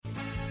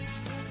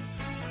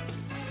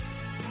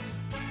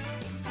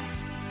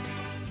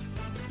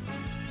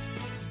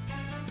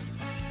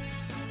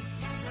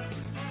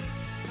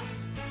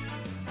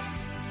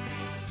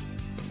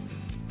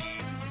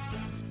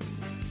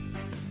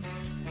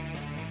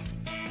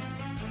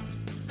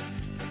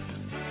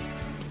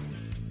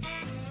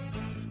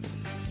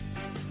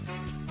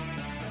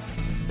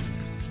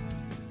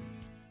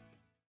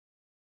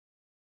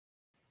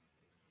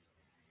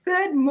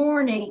Good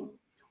morning.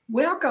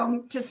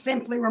 Welcome to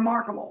Simply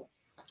Remarkable,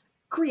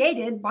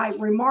 created by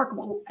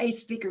Remarkable, a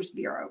Speakers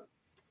Bureau.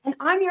 And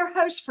I'm your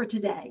host for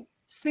today,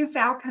 Sue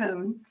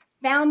Falcone,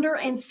 founder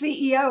and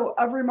CEO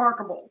of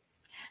Remarkable.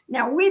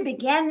 Now, we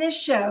began this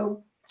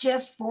show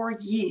just for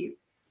you.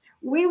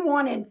 We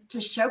wanted to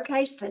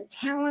showcase the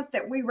talent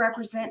that we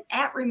represent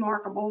at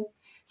Remarkable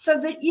so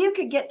that you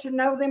could get to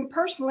know them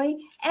personally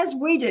as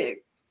we do.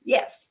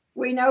 Yes,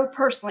 we know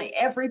personally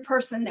every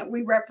person that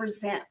we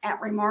represent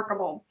at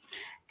Remarkable.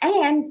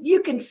 And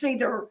you can see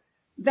their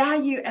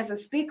value as a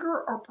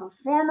speaker or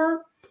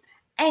performer.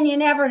 And you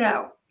never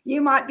know.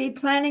 You might be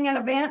planning an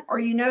event or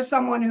you know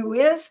someone who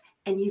is,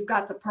 and you've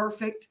got the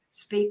perfect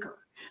speaker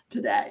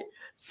today.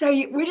 So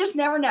we just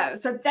never know.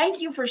 So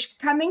thank you for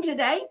coming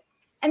today.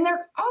 And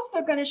they're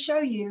also going to show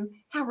you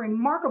how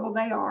remarkable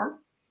they are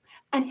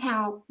and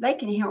how they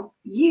can help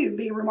you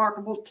be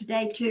remarkable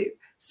today too.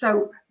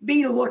 So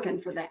be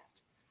looking for that.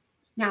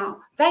 Now,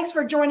 thanks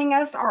for joining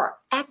us. Our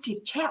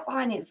active chat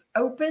line is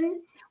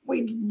open.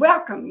 We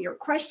welcome your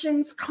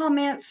questions,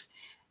 comments,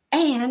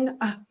 and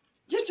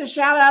just a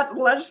shout out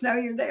to let us know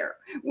you're there.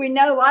 We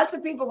know lots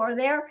of people are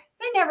there.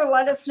 They never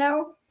let us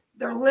know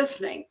they're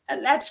listening,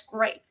 and that's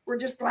great. We're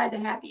just glad to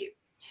have you.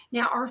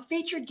 Now, our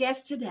featured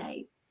guest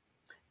today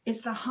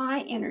is the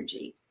high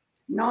energy,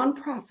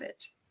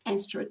 nonprofit, and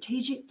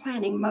strategic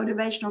planning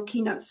motivational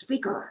keynote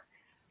speaker.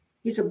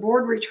 He's a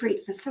board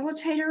retreat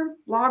facilitator,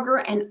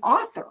 blogger, and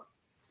author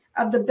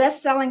of the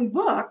best-selling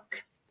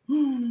book,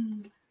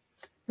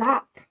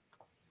 Stop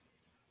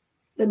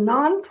the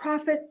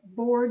Nonprofit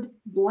Board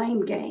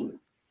Blame Game,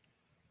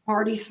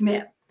 Hardy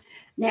Smith.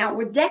 Now,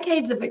 with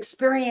decades of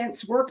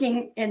experience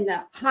working in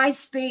the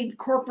high-speed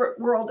corporate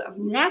world of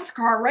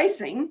NASCAR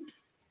racing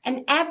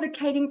and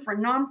advocating for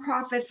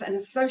nonprofits and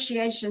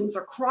associations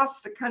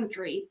across the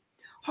country,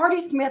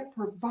 Hardy Smith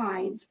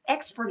provides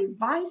expert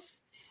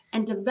advice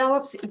and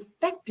develops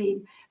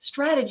effective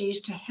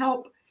strategies to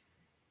help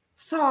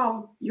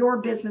solve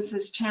your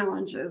business's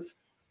challenges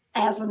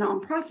as a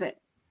nonprofit.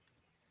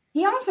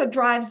 He also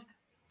drives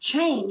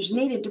change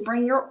needed to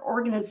bring your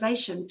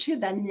organization to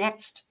the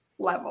next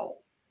level.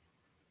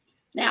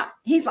 Now,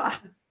 he's a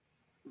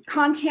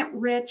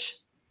content-rich,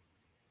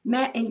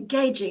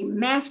 engaging,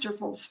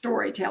 masterful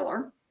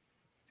storyteller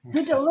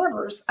who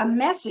delivers a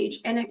message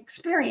and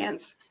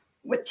experience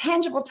with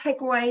tangible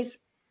takeaways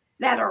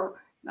that are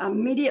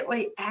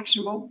immediately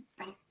actionable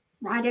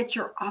right at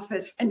your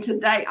office. And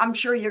today, I'm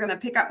sure you're going to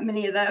pick up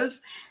many of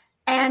those.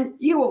 And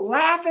you will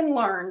laugh and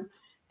learn,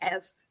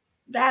 as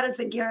that is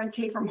a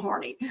guarantee from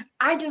Hardy.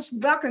 I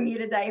just welcome you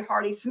today,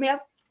 Hardy Smith.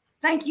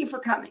 Thank you for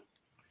coming.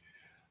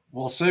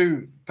 Well,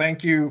 Sue,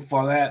 thank you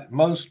for that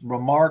most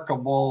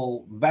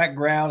remarkable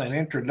background and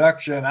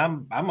introduction.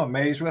 I'm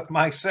amazed with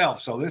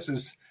myself. So this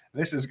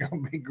is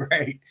going to be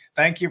great.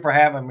 Thank you for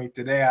having me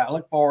today. I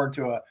look forward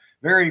to a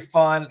very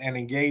fun and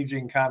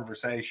engaging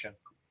conversation.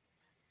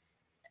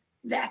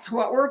 That's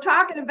what we're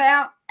talking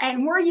about.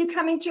 And where are you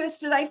coming to us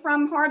today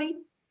from, Hardy?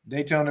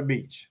 Daytona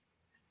Beach.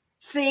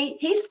 See,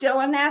 he's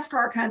still in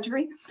NASCAR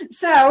country.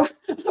 So,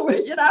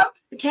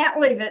 you can't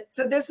leave it.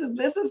 So this is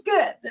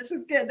good. This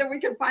is good that we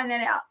can find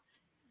that out.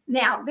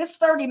 Now, this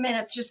 30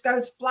 minutes just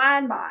goes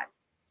flying by,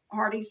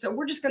 Hardy. So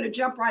we're just going to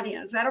jump right in.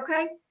 Is that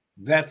okay?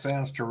 That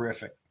sounds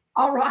terrific.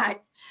 All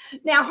right.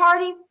 Now,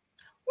 Hardy,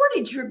 where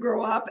did you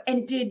grow up?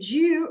 And did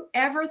you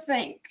ever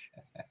think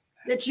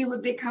that you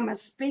would become a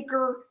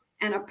speaker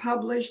and a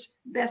published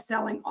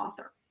best-selling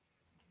author?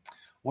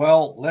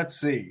 Well, let's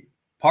see.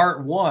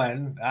 Part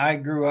one, I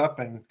grew up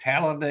in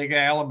Talladega,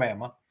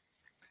 Alabama.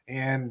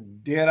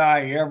 And did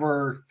I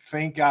ever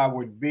think I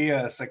would be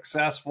a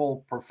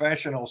successful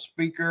professional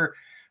speaker?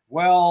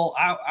 Well,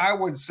 I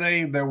would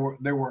say there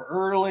were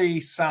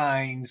early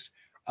signs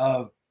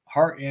of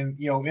heart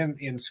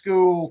in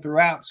school,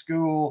 throughout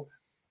school,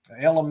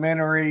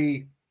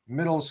 elementary,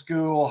 middle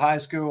school, high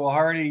school.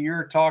 Hardy,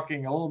 you're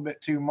talking a little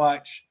bit too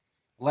much.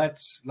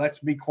 Let's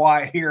be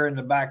quiet here in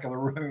the back of the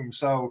room.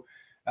 So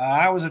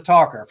I was a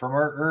talker from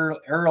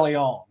early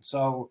on.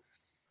 So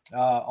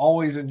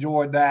always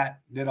enjoyed that.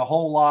 Did a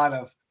whole lot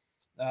of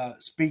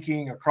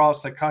speaking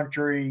across the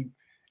country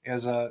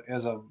as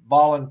a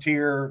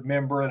volunteer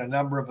member in a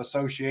number of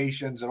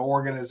associations and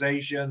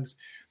organizations,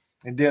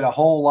 and did a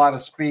whole lot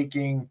of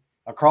speaking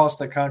across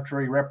the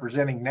country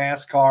representing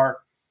NASCAR.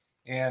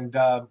 And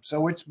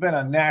so it's been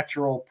a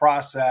natural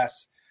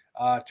process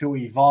to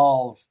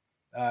evolve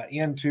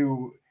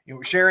into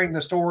sharing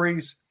the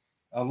stories,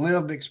 a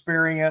lived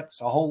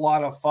experience, a whole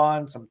lot of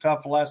fun, some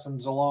tough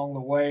lessons along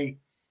the way.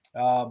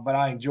 But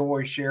I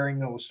enjoy sharing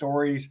those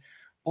stories.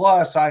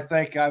 Plus, I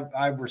think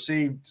I've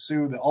received,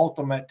 Sue, the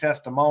ultimate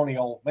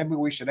testimonial. Maybe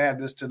we should add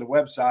this to the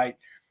website.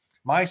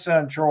 My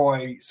son,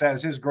 Troy,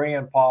 says his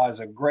grandpa is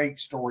a great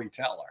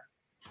storyteller.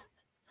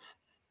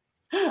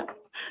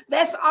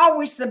 That's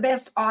always the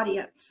best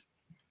audience.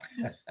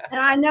 And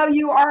I know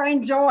you are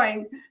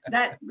enjoying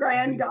that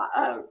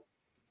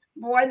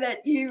boy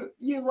that you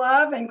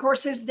love. And of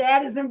course, his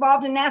dad is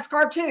involved in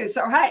NASCAR too.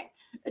 So, hey,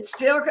 it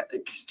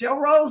still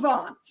rolls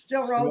on.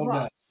 Still rolls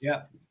on.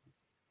 Yeah.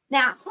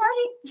 Now,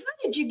 Hardy, how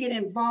did you get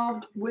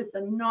involved with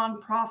the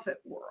nonprofit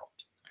world?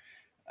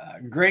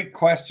 Great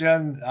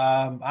question.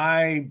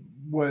 I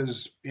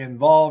was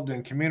involved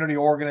in community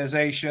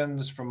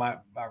organizations from my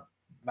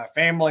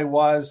family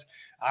was.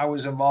 I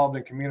was involved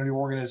in community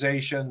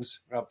organizations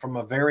from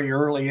a very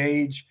early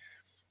age.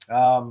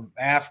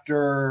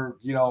 After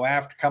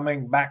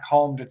coming back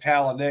home to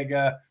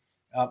Talladega,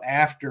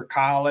 after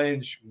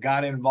college,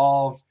 got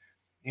involved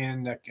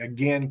in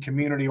again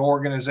community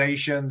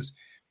organizations,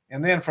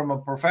 and then from a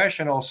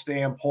professional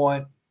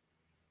standpoint,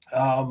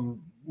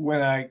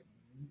 when I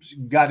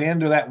got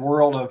into that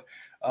world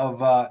of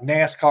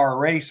NASCAR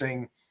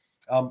racing,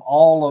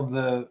 all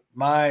of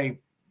my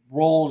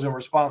roles and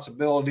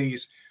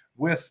responsibilities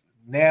with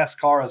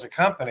NASCAR as a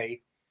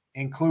company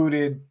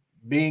included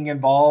being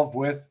involved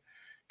with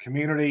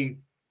community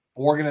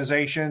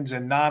organizations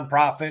and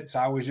nonprofits.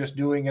 I was just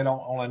doing it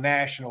on a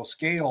national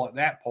scale at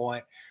that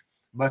point,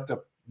 but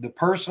the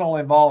personal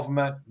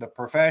involvement, the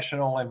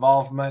professional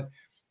involvement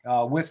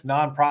with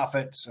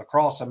nonprofits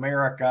across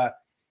America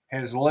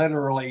has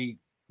literally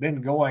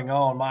been going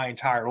on my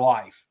entire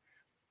life.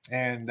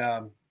 And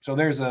so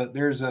there's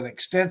an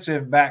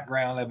extensive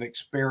background of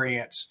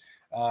experience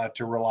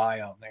to rely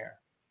on there.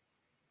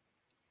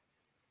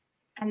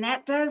 And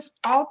that does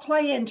all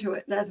play into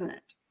it, doesn't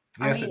it?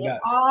 Yes, it does.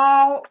 It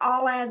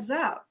all adds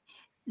up.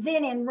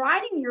 Then in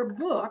writing your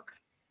book,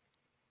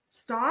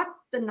 Stop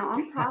the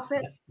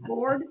Nonprofit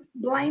Board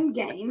Blame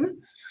Game,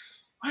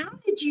 how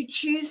did you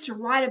choose to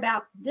write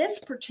about this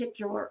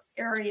particular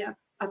area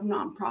of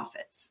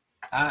nonprofits?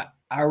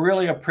 I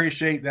really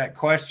appreciate that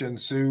question,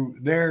 Sue.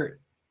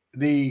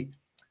 The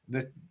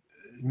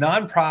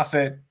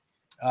nonprofit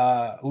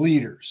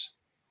leaders,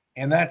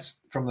 and that's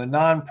from the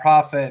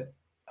nonprofit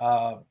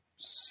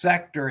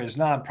sector is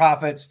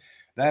nonprofits.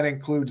 That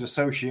includes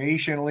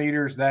association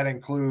leaders. That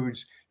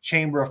includes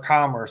Chamber of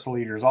Commerce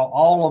leaders.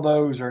 All of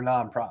those are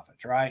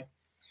nonprofits, right?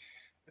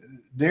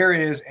 There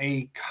is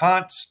a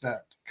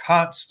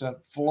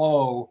constant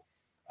flow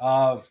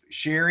of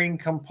sharing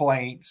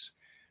complaints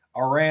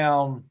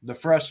around the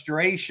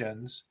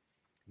frustrations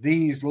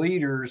these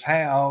leaders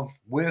have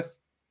with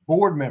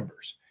board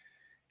members.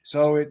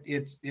 So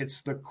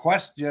it's the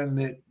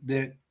question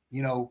that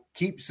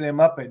keeps them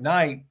up at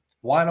night.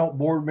 Why don't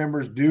board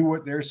members do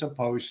what they're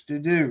supposed to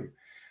do?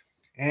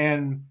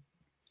 And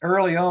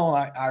early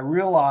on, I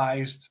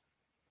realized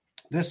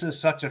this is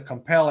such a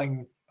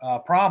compelling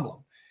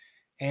problem.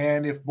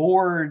 And if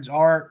boards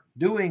aren't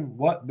doing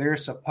what they're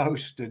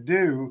supposed to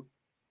do,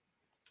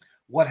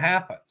 what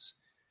happens?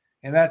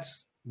 And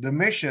that's the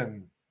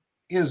mission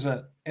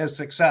isn't as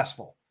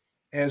successful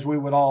as we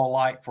would all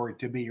like for it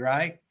to be,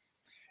 right?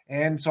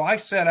 And so I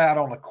set out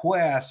on a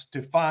quest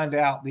to find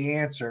out the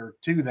answer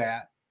to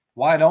that.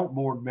 Why don't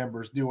board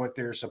members do what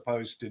they're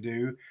supposed to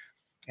do?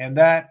 And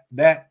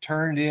that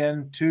turned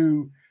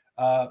into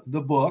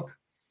the book.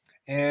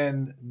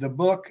 And the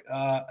book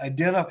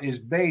is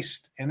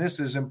based, and this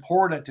is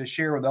important to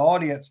share with the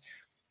audience.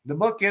 The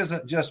book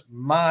isn't just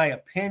my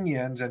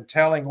opinions and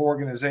telling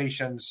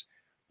organizations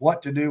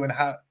what to do and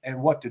how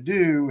and what to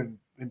do,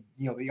 and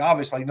they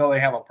obviously know they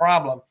have a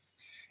problem.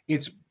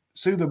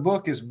 The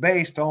book is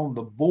based on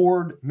the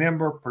board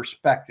member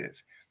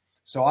perspective.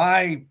 So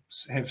I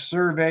have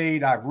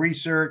surveyed, I've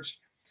researched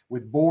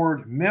with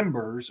board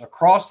members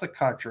across the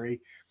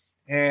country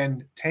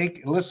and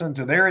listen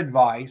to their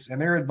advice,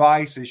 and their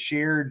advice is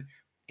shared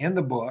in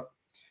the book.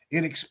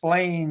 It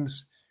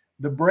explains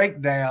the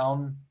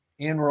breakdown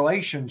in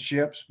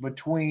relationships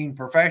between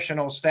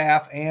professional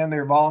staff and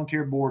their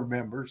volunteer board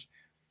members,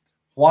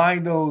 why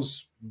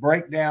those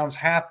breakdowns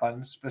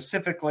happen,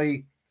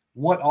 specifically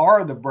what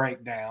are the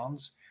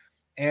breakdowns,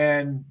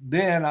 and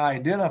then I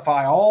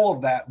identify all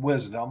of that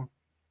wisdom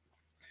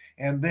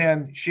and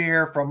then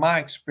share from my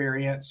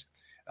experience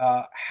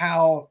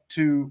how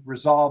to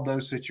resolve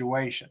those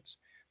situations.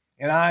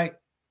 And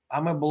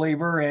I'm a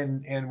believer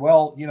in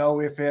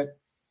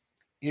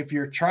if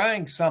you're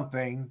trying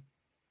something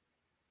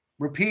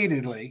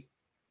repeatedly,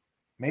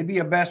 maybe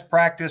a best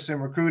practice in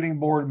recruiting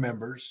board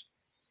members,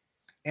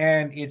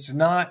 and it's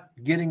not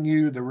getting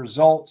you the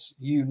results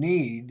you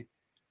need,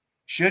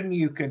 shouldn't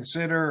you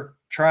consider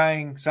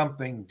trying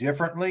something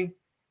differently?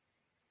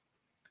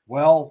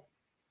 Well,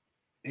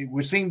 it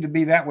would seem to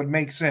be that would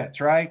make sense,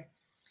 right?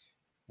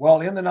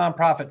 Well, in the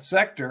nonprofit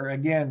sector,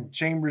 again,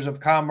 chambers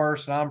of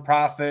commerce,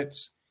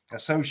 nonprofits,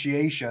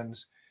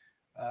 associations,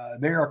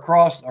 they're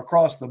across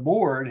the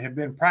board have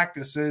been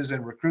practices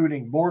in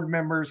recruiting board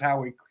members,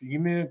 how we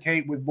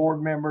communicate with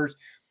board members,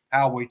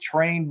 how we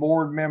train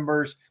board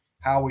members,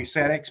 how we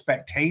set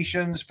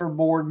expectations for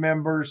board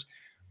members,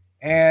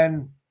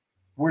 and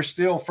we're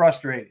still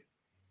frustrated.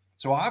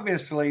 So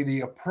obviously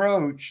the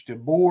approach to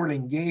board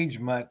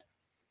engagement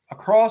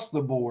across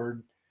the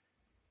board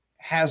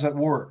hasn't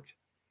worked.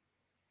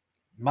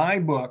 My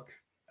book,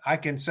 I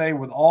can say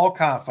with all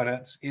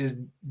confidence, is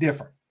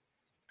different.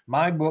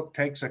 My book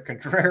takes a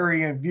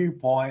contrarian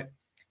viewpoint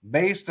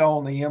based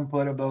on the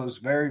input of those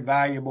very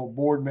valuable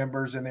board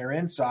members and their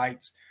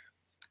insights,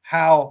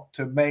 how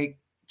to make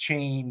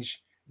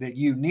change that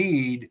you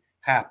need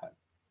happen.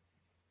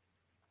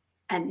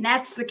 And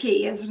that's the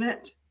key, isn't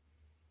it?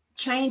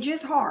 Change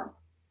is hard.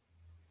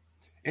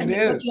 It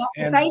is. You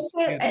have to face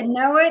it and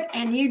know it.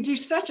 And you do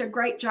such a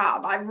great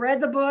job. I've read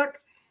the book,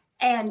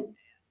 and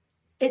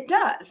it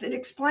does. It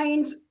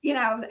explains,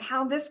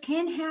 how this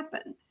can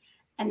happen.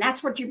 And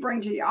that's what you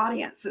bring to the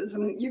audiences.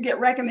 And you get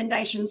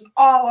recommendations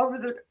all over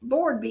the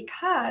board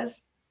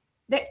because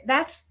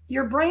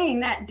you're bringing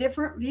that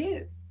different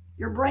view.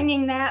 You're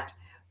bringing that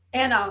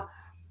in a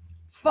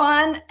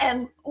fun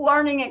and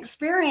learning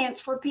experience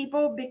for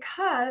people,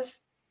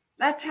 because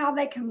that's how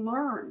they can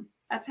learn.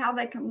 That's how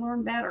they can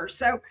learn better.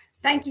 So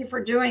thank you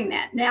for doing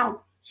that.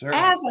 Now,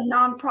 as a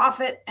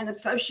nonprofit and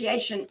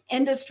association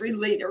industry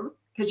leader,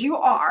 because you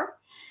are,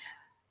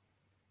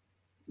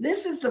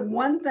 this is the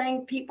one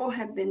thing people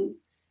have been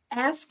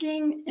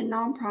asking in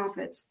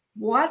nonprofits.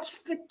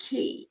 What's the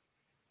key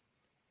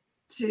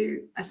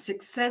to a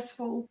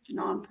successful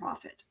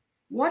nonprofit?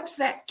 What's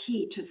that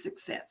key to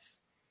success?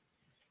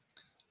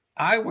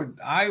 I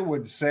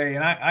would say,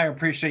 and I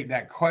appreciate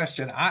that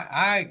question.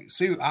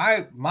 Sue,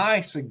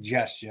 my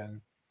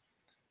suggestion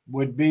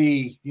would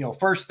be,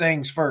 first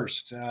things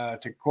first,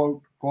 to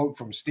quote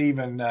from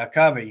Stephen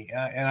Covey,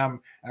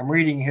 and I'm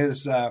reading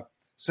his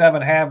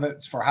 7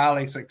 Habits for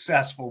Highly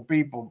Successful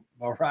People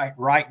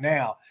right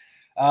now.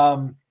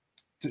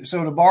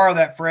 So to borrow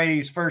that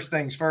phrase, first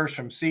things first,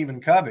 from Stephen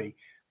Covey,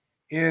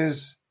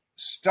 is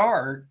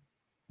start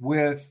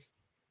with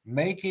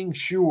making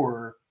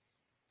sure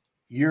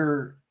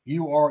your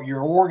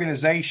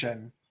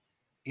organization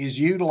is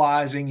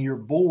utilizing your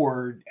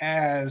board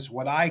as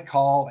what I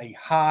call a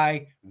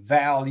high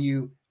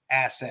value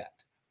asset.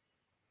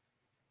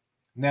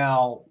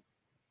 Now,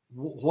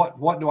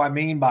 what do I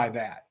mean by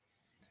that?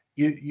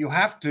 You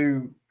have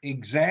to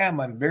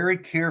examine very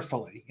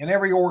carefully, and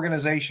every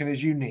organization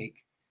is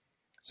unique,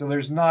 so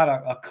there's not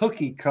a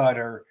cookie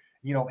cutter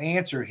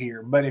answer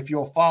here. But if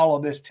you'll follow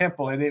this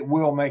template, it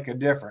will make a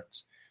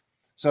difference.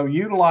 So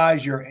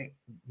utilize your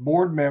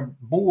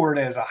board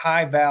as a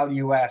high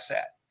value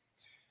asset.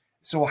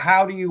 So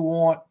how do you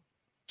want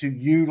to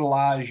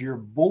utilize your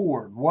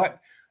board? What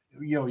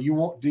do you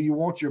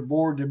want your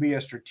board to be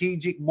a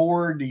strategic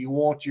board? Do you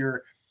want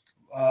your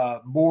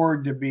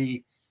board to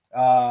be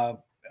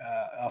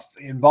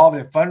involved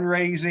in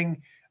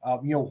fundraising?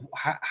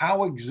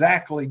 How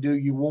exactly do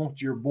you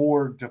want your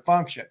board to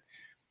function?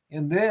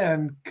 And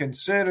then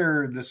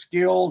consider the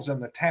skills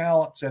and the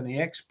talents and the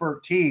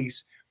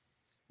expertise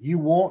you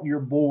want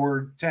your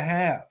board to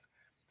have.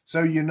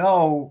 So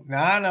now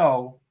I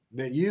know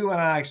that you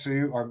and I,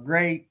 Sue, are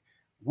great.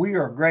 We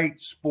are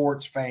great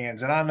sports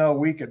fans. And I know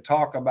we could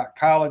talk about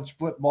college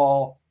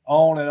football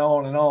on and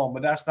on and on,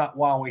 but that's not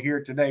why we're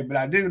here today. But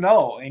I do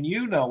know, and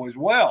you know as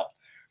well,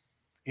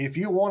 if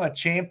you want a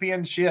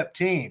championship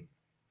team,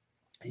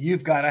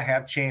 you've got to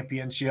have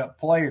championship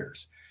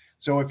players.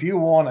 So if you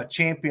want a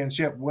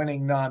championship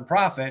winning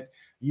nonprofit,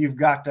 you've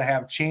got to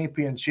have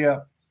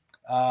championship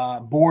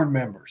board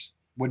members,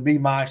 would be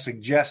my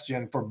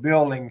suggestion for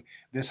building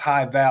this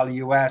high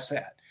value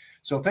asset.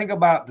 So think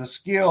about the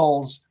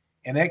skills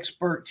and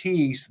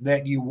expertise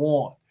that you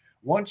want.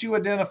 Once you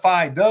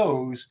identify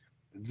those,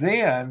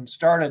 then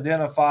start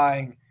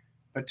identifying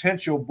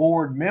potential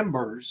board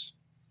members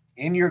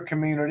in your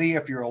community,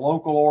 if you're a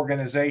local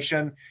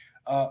organization,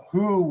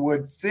 who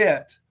would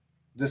fit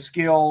the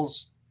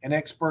skills and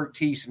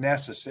expertise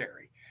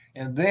necessary.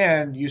 And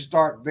then you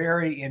start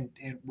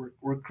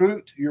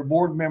recruit your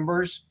board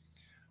members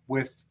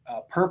with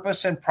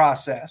purpose and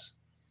process.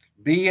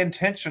 Be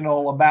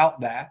intentional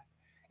about that.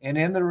 And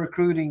in the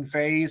recruiting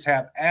phase,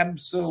 have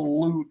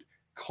absolute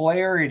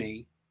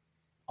clarity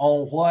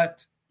on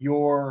what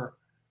your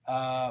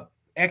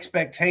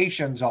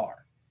expectations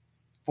are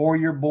for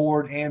your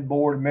board and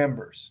board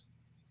members.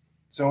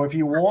 So if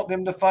you want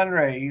them to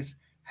fundraise,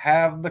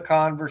 have the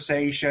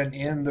conversation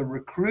in the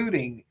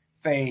recruiting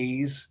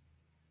phase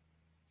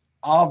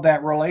of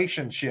that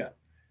relationship.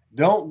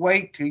 Don't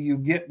wait till you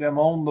get them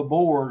on the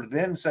board,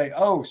 then say,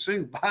 oh,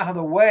 Sue, by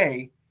the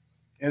way,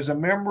 as a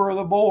member of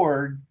the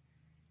board,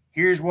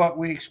 here's what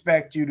we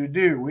expect you to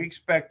do. We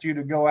expect you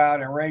to go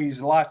out and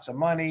raise lots of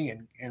money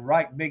and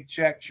write big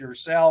checks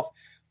yourself.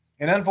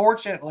 And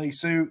unfortunately,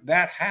 Sue,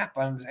 that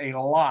happens a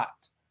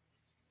lot.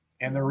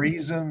 And the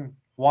reason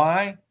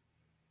why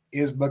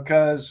is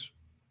because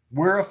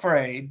we're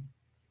afraid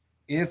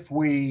if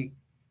we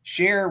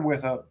share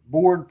with a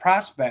board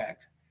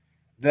prospect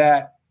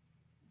that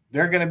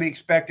they're going to be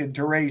expected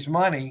to raise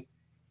money,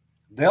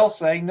 they'll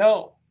say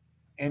no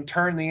and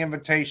turn the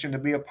invitation to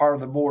be a part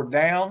of the board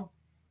down.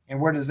 And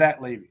where does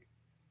that leave you?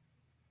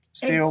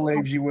 Still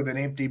leaves you with an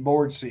empty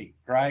board seat,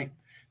 right?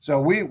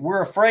 So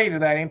we're afraid of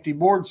that empty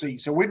board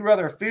seat. So we'd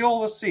rather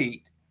fill the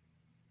seat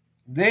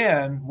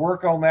than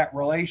work on that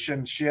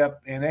relationship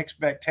and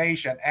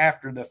expectation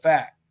after the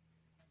fact.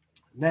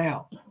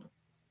 Now,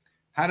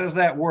 how does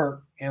that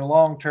work in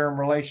long-term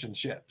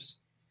relationships?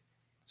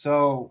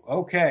 So,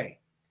 okay,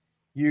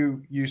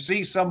 you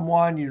see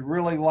someone you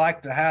really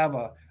like to have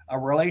a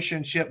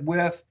relationship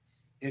with.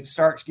 It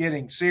starts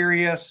getting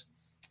serious.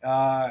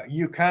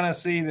 You kind of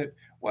see that,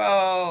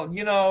 well,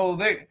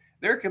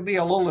 there could be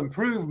a little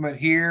improvement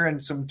here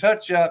and some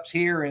touch ups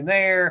here and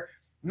there.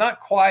 Not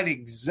quite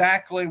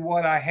exactly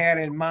what I had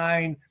in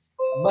mind,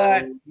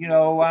 but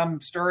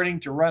I'm starting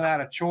to run out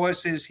of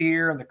choices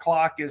here and the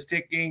clock is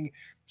ticking.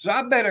 So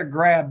I better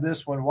grab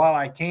this one while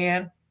I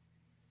can.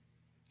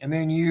 And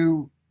then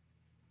you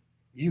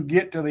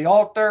get to the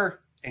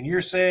altar and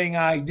you're saying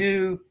I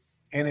do.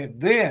 And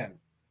then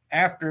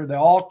after the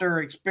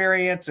altar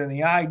experience and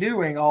the I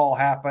doing all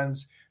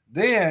happens,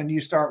 then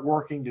you start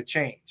working to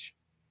change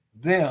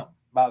them,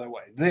 by the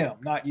way, them,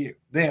 not you,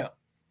 them.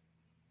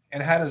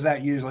 And how does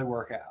that usually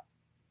work out?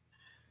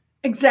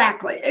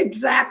 Exactly.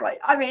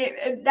 I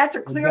mean, that's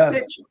a clear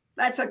picture.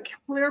 That's a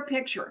clear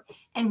picture.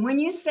 And when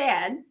you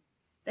said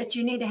that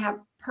you need to have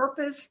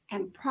purpose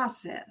and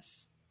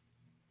process,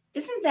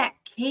 isn't that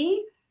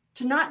key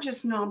to not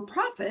just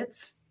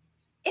nonprofits?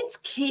 It's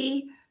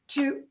key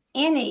to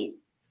any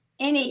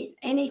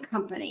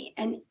company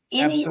and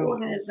any Absolutely.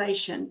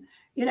 organization.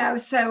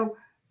 So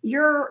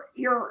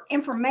your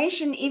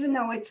information, even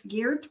though it's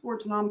geared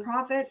towards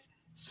nonprofits,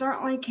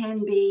 certainly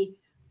can be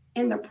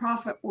in the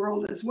profit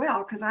world as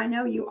well, because I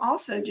know you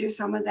also do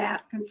some of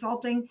that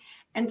consulting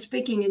and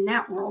speaking in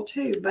that world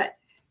too. But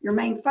your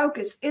main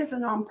focus is the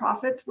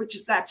nonprofits,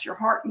 that's your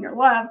heart and your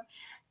love.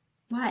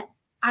 But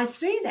I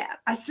see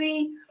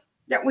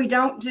that we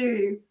don't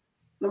do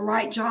the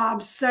right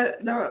jobs, so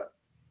the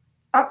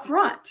up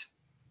front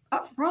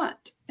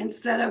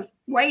instead of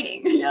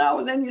waiting,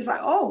 and then you're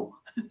like, oh,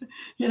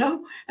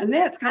 and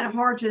then it's kind of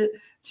hard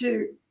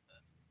to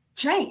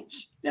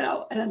change, and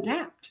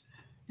adapt,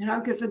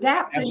 because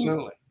adapting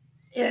Absolutely.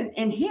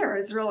 in here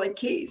is really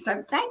key.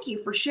 So thank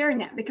you for sharing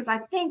that, because I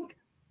think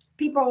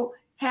people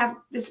have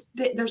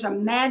there's a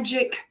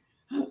magic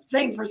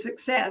thing for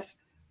success,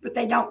 but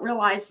they don't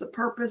realize the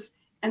purpose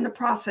and the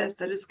process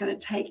that it's going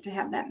to take to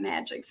have that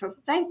magic. So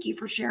thank you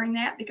for sharing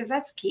that, because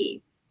that's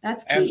key.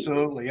 That's key.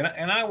 Absolutely.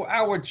 And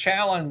I would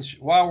challenge,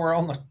 while we're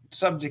on the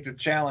subject of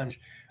challenge,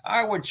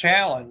 I would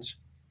challenge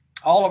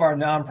all of our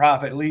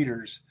nonprofit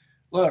leaders.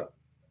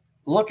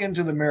 Look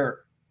into the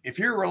mirror. If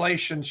your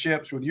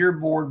relationships with your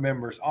board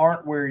members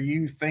aren't where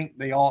you think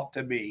they ought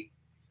to be,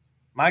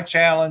 my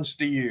challenge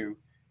to you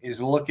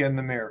is look in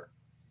the mirror.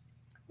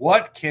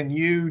 What can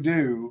you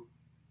do?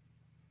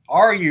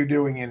 Are you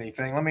doing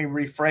anything? Let me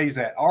rephrase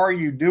that. Are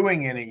you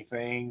doing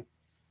anything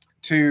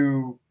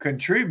to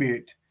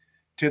contribute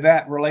to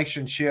that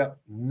relationship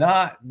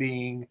not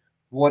being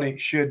what it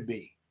should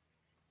be?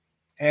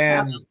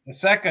 And the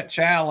second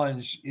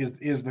challenge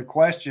is the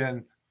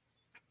question,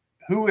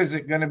 who is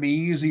it going to be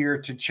easier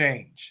to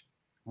change?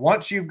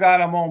 Once you've got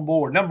them on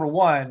board, number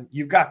one,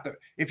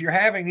 if you're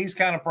having these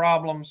kind of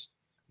problems,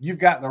 you've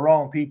got the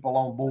wrong people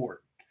on board.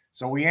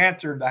 So we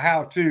answered the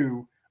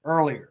how-to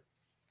earlier.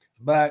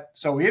 But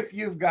so if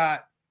you've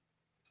got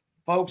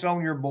folks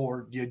on your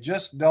board you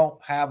just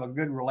don't have a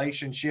good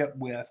relationship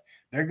with,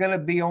 they're going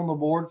to be on the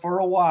board for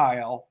a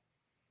while,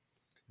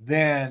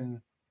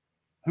 then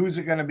who's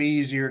it going to be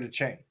easier to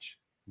change?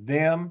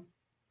 Them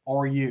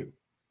or you?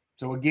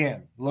 So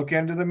again, look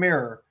into the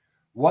mirror.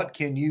 What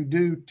can you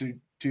do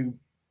to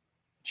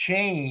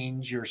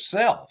change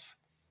yourself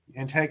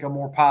and take a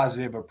more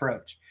positive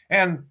approach?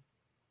 And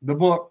the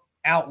book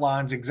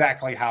outlines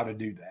exactly how to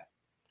do that.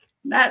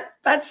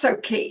 That's so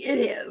key. It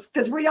is,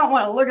 because we don't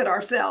want to look at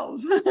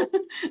ourselves.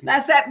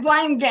 That's that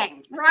blame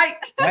game, right?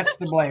 That's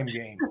the blame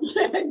game.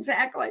 Yeah,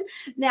 exactly.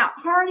 Now,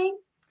 Hardy,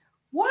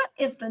 what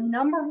is the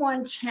number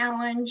one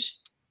challenge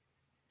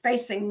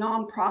facing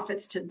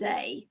nonprofits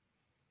today,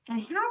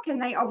 and how can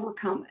they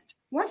overcome it?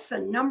 What's the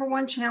number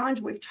one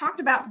challenge? We've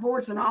talked about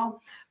boards and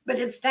all, but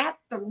is that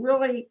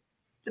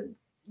the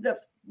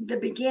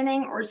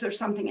beginning, or is there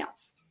something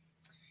else?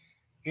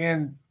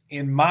 In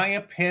my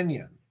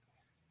opinion,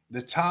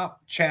 the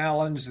top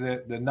challenge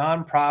that the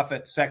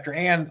nonprofit sector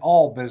and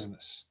all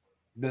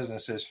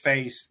businesses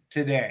face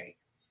today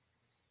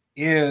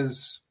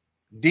is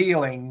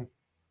dealing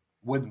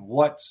with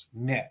what's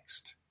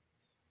next.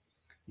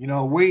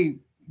 We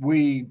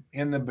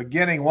in the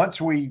beginning,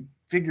 once we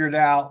figured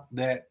out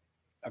that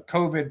a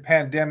COVID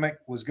pandemic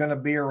was going to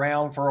be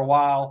around for a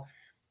while,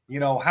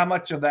 how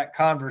much of that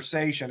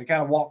conversation, to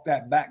kind of walk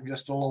that back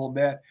just a little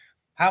bit,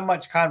 how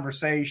much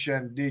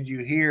conversation did you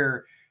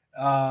hear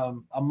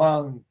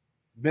among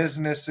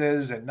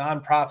businesses and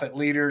nonprofit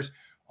leaders?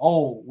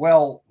 Oh,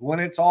 well, when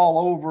it's all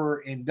over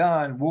and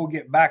done, we'll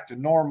get back to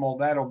normal.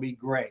 That'll be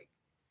great.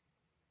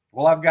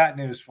 Well, I've got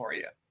news for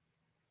you.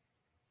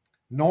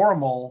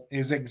 Normal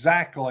is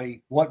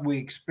exactly what we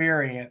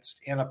experienced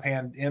in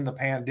the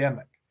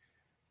pandemic.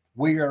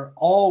 We are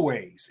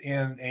always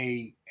in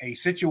a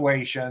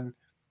situation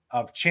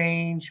of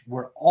change.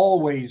 We're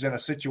always in a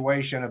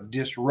situation of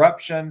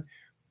disruption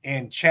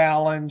and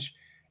challenge.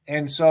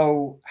 And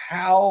so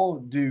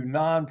how do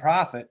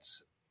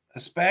nonprofits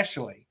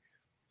especially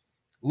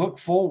look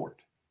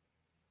forward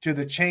to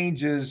the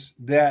changes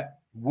that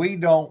we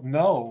don't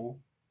know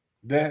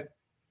that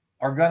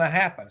are going to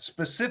happen?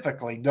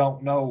 Specifically,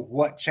 don't know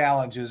what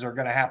challenges are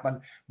going to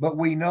happen, but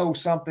we know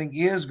something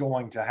is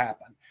going to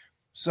happen.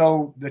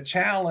 So the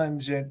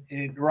challenge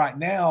right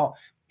now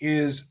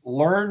is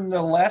learn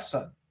the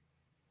lesson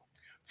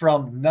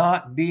from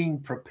not being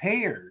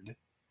prepared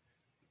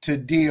to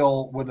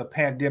deal with a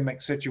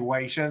pandemic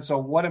situation. So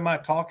what am I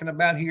talking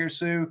about here,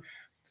 Sue?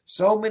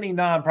 So many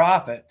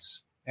nonprofits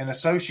and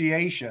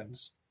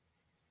associations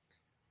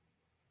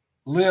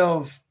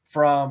live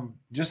from,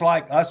 just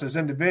like us as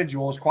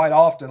individuals, quite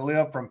often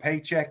live from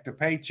paycheck to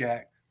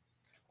paycheck.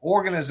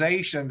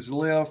 Organizations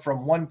live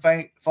from one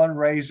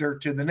fundraiser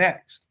to the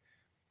next.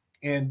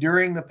 And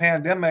during the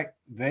pandemic,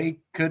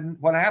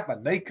 what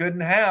happened? They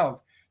couldn't have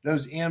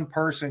those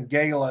in-person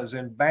galas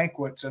and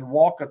banquets and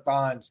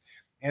walkathons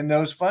and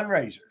those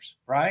fundraisers,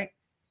 right?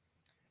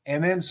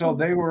 And then so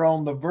they were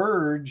on the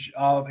verge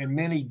of, and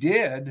many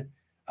did,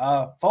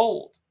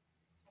 fold.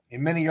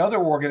 And many other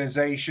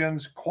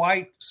organizations,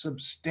 quite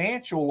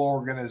substantial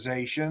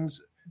organizations,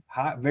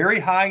 very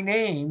high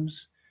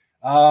names,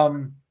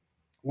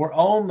 were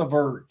on the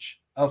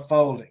verge of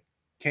folding,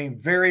 came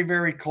very,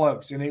 very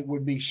close. And it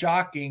would be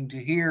shocking to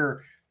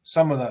hear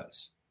some of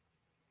those.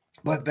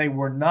 But they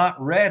were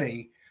not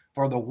ready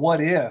for the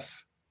what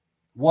if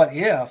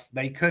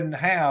they couldn't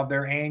have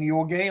their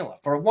annual gala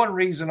for one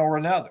reason or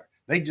another.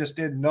 They just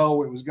didn't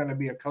know it was going to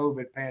be a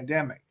COVID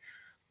pandemic.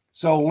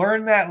 So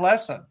learn that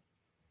lesson.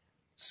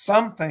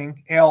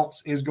 Something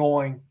else is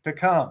going to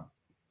come,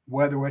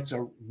 whether it's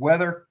a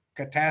weather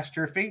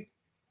catastrophe,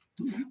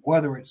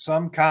 whether it's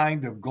some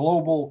kind of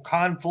global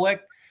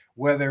conflict,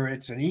 whether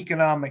it's an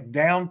economic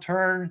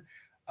downturn,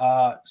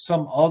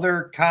 some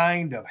other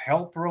kind of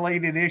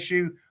health-related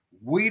issue.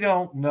 We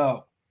don't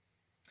know.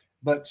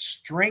 But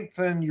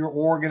strengthen your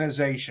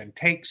organization.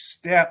 Take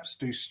steps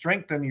to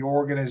strengthen your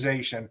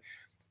organization.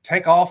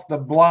 Take off the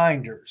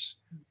blinders.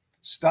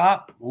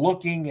 Stop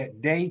looking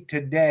at day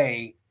to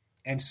day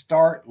and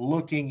start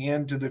looking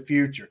into the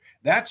future.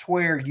 That's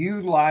where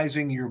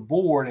utilizing your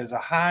board as a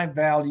high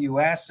value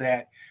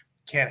asset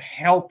can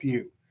help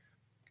you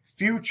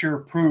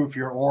future-proof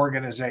your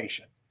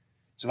organization.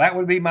 So that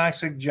would be my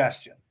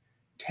suggestion.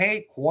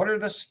 What are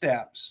the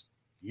steps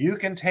you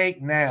can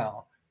take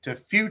now to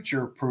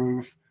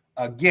future-proof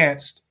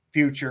against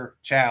future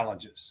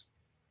challenges?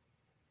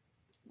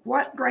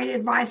 What great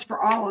advice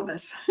for all of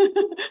us.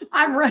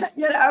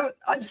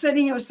 I'm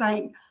sitting here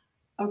saying,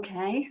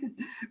 okay,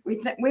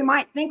 we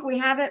might think we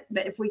have it,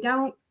 but if we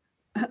don't,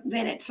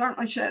 then it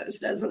certainly shows,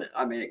 doesn't it?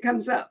 I mean, it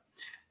comes up.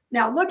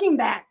 Now, looking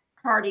back,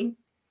 Hardy,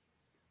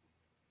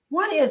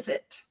 what is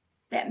it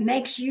that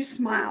makes you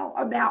smile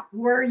about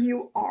where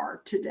you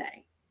are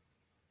today?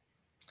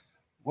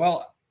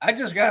 Well, I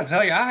just got to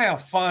tell you, I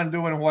have fun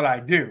doing what I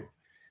do.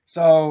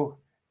 So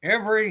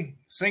every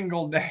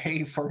single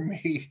day for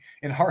me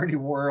in Hardy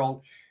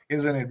World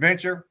is an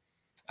adventure.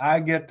 I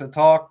get to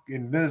talk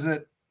and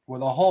visit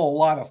with a whole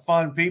lot of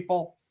fun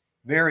people,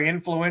 very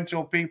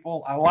influential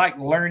people. I like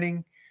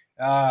learning.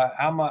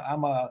 I'm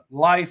a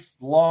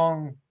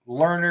lifelong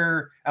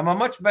learner. I'm a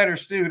much better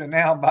student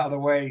now, by the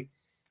way.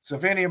 So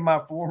if any of my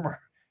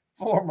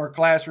former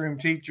classroom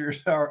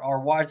teachers are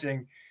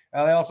watching,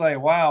 they'll say,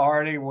 "Wow,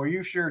 Hardy, well,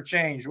 you sure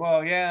changed."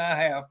 Well, yeah, I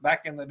have.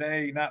 Back in the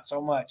day, not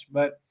so much,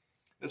 but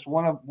it's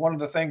one of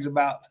the things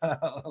about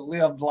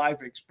lived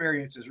life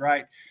experiences,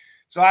 right?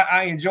 So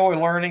I enjoy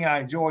learning. I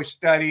enjoy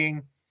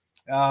studying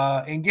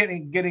and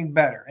getting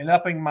better and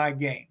upping my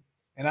game.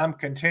 And I'm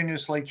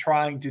continuously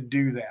trying to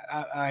do that.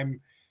 I'm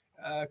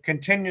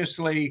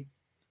continuously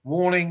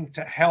wanting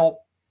to help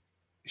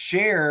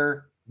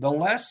share the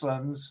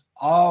lessons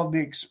of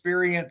the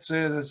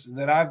experiences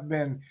that I've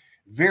been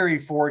very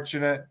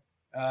fortunate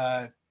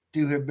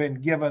to have been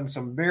given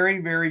some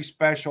very, very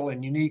special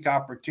and unique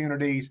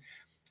opportunities.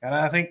 And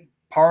I think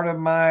part of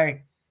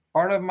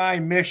my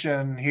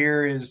mission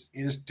here is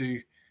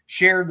to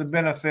share the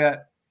benefit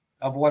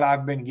of what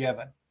I've been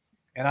given.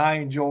 And I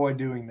enjoy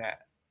doing that.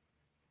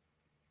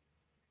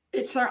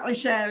 It certainly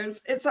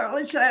shows. It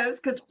certainly shows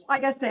because,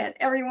 like I said,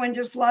 everyone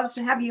just loves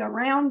to have you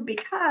around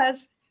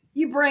because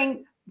you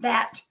bring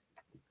that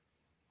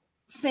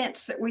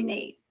sense that we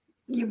need.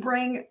 You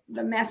bring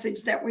the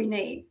message that we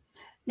need.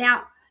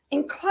 Now,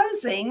 in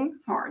closing,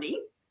 Hardy,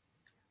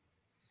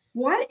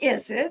 what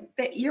is it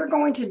that you're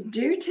going to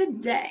do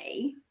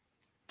today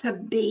to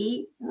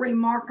be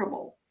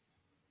remarkable?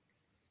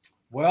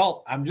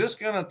 Well, I'm just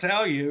going to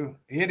tell you,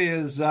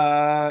 it's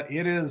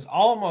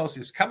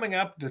coming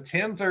up to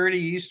 10:30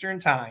 Eastern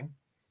time.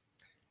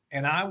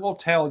 And I will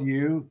tell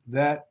you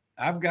that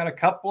I've got a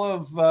couple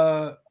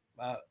of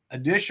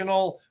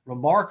additional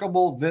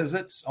remarkable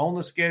visits on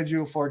the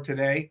schedule for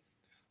today.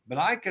 But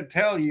I could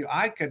tell you,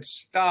 I could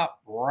stop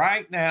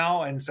right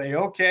now and say,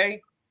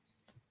 okay,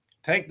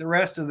 take the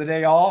rest of the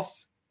day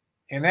off.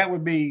 And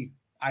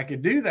I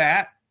could do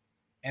that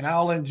and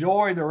I'll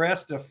enjoy the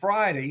rest of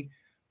Friday.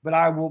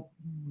 But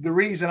the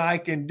reason I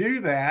can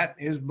do that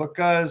is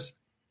because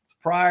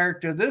prior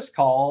to this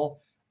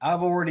call,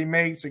 I've already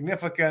made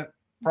significant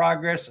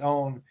progress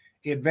on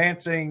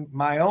advancing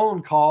my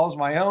own cause,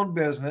 my own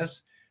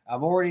business.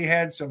 I've already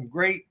had some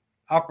great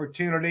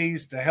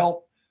opportunities to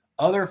help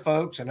other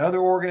folks and other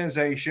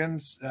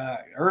organizations.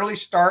 Early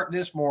start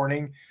this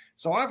morning.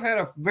 So I've had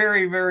a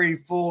very, very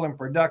full and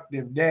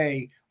productive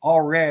day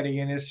already,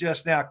 and it's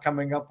just now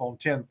coming up on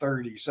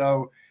 10:30.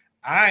 So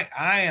I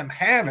am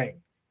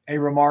having a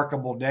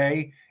remarkable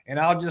day, and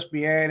I'll just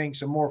be adding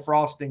some more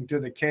frosting to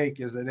the cake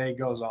as the day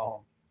goes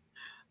on.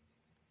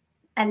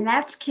 And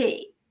that's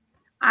key.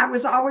 I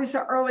was always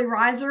an early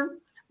riser.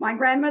 My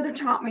grandmother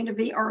taught me to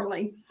be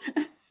early.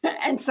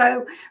 And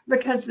so,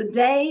 because the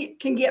day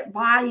can get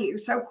by you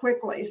so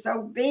quickly,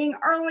 so being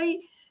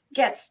early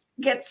gets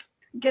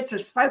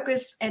us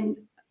focused and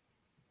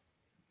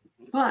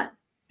fun,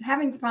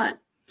 having fun,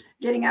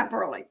 getting up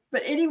early.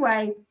 But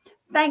anyway,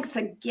 thanks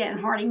again,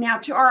 Hardy. Now,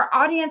 to our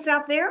audience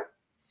out there,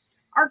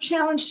 our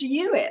challenge to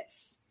you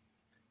is,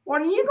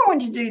 what are you going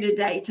to do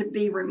today to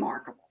be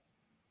remarkable?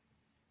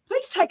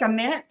 Please take a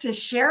minute to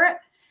share it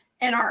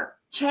in our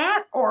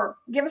chat or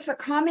give us a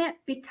comment,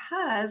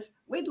 because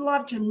we'd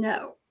love to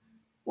know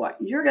what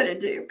you're going to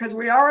do, because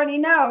we already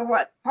know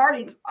what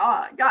Hardy's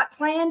got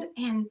planned,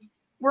 and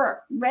we're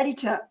ready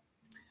to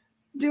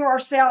do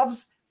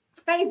ourselves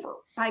favor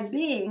by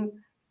being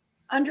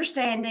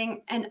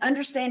understanding and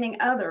understanding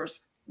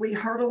others. We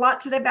heard a lot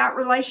today about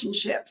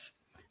relationships.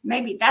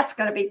 Maybe that's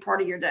going to be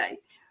part of your day.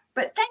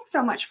 But thanks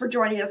so much for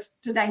joining us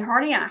today,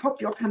 Hardy. And I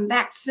hope you'll come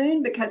back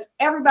soon, because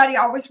everybody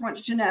always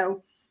wants to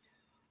know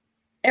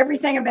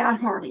everything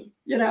about Hardy.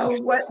 You know,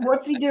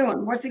 what's he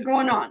doing? What's he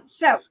going on?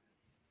 So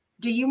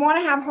do you want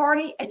to have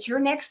Hardy at your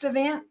next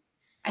event,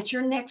 at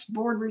your next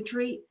board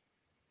retreat,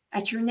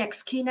 at your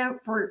next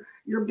keynote for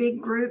your big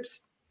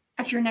groups,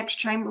 at your next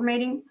chamber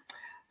meeting?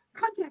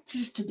 Contact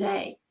us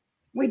today.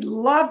 We'd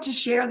love to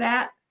share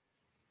that,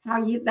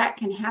 how that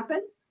can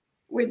happen.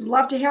 We'd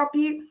love to help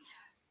you.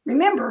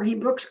 Remember, he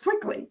books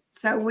quickly,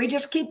 so we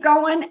just keep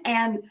going,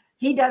 and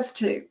he does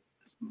too.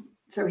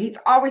 So he's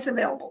always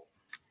available.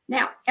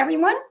 Now,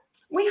 everyone,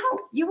 we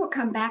hope you will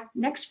come back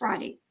next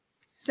Friday,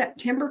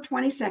 September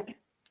 22nd.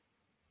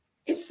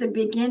 It's the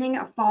beginning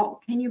of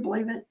fall. Can you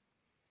believe it?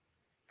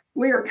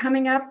 We are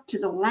coming up to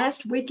the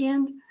last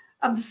weekend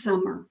of the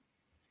summer,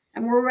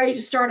 and we're ready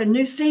to start a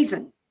new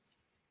season.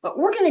 But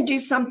we're going to do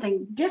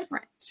something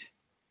different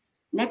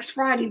next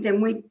Friday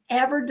than we've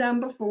ever done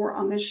before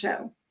on this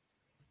show.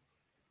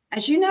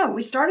 As you know,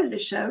 we started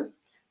this show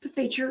to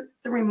feature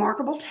the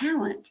remarkable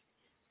talent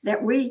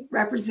that we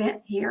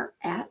represent here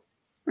at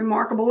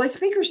Remarkable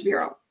Speakers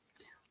Bureau.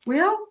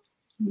 Well,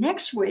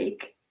 next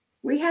week,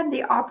 we had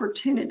the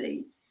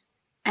opportunity,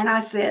 and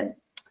I said,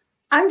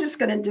 I'm just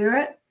going to do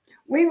it.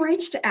 We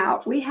reached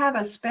out. We have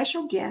a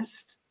special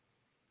guest,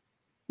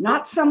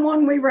 not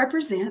someone we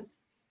represent,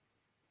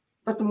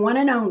 but the one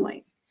and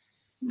only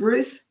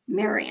Bruce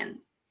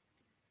Marion,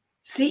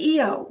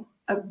 CEO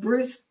of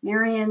Bruce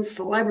Marion's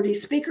Celebrity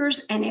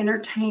Speakers and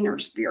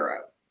Entertainers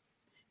Bureau.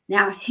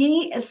 Now,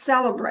 he is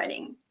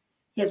celebrating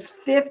his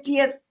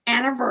 50th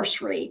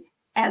anniversary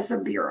as a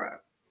bureau,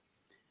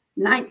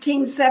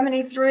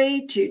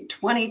 1973 to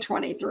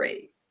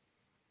 2023.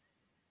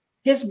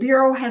 His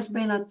bureau has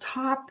been a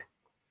top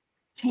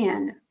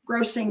 10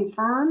 grossing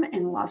firm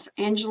in Los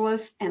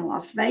Angeles and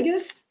Las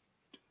Vegas.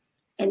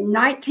 In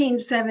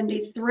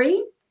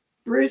 1973,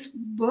 Bruce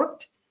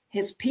booked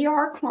his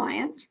PR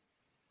client,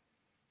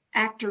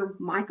 actor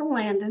Michael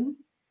Landon,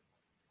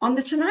 on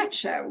The Tonight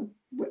Show,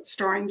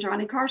 starring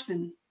Johnny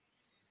Carson.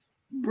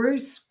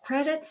 Bruce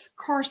credits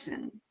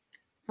Carson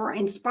for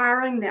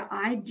inspiring the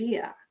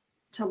idea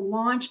to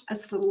launch a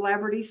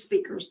celebrity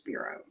speakers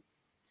bureau.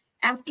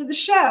 After the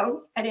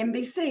show at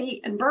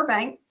NBC in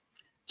Burbank,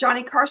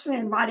 Johnny Carson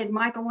invited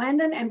Michael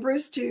Landon and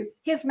Bruce to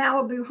his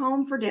Malibu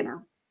home for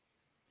dinner.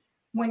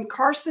 When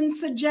Carson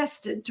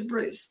suggested to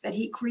Bruce that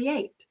he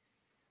create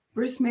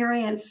Bruce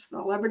Marion's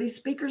Celebrity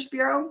Speakers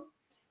Bureau,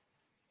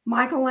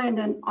 Michael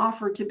Landon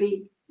offered to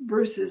be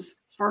Bruce's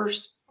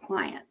first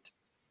client,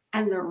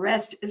 and the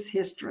rest is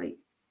history.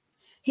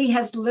 He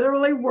has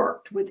literally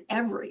worked with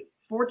every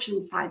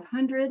Fortune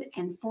 500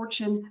 and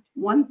Fortune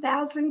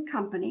 1000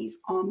 companies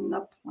on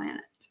the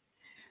planet.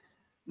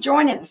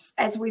 Join us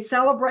as we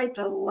celebrate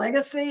the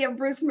legacy of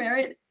Bruce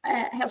Marion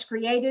has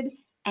created,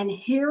 and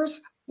hear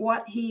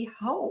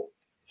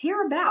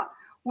about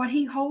what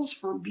he holds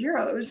for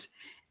bureaus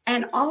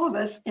and all of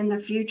us in the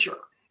future.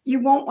 You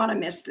won't want to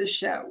miss this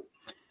show.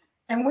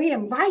 And we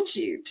invite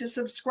you to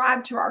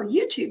subscribe to our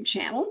YouTube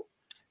channel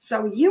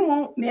so you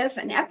won't miss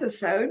an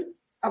episode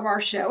of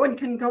our show and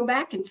can go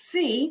back and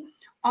see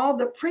all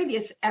the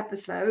previous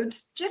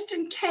episodes, just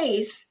in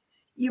case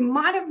you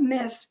might have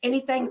missed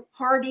anything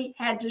Hardy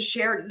had to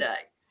share today,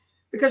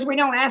 because we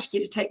don't ask you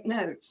to take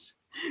notes.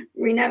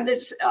 We know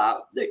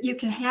that you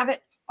can have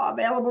it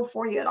available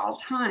for you at all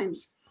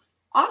times.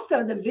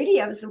 Also, the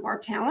videos of our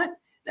talent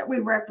that we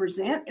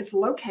represent is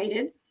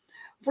located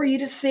for you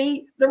to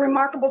see the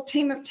remarkable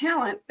team of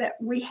talent that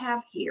we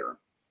have here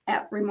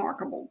at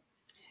Remarkable.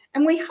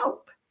 And we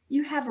hope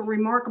you have a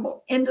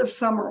remarkable end of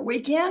summer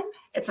weekend.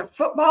 It's a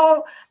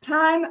football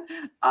time.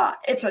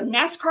 It's a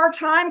NASCAR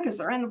time because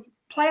they're in the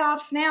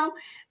playoffs now.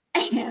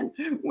 And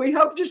we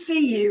hope to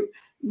see you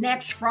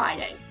next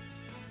Friday.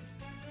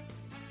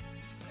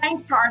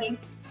 Thanks, Hardy.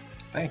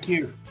 Thank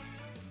you.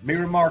 Be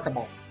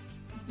remarkable.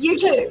 You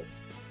too.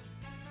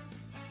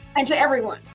 and to everyone.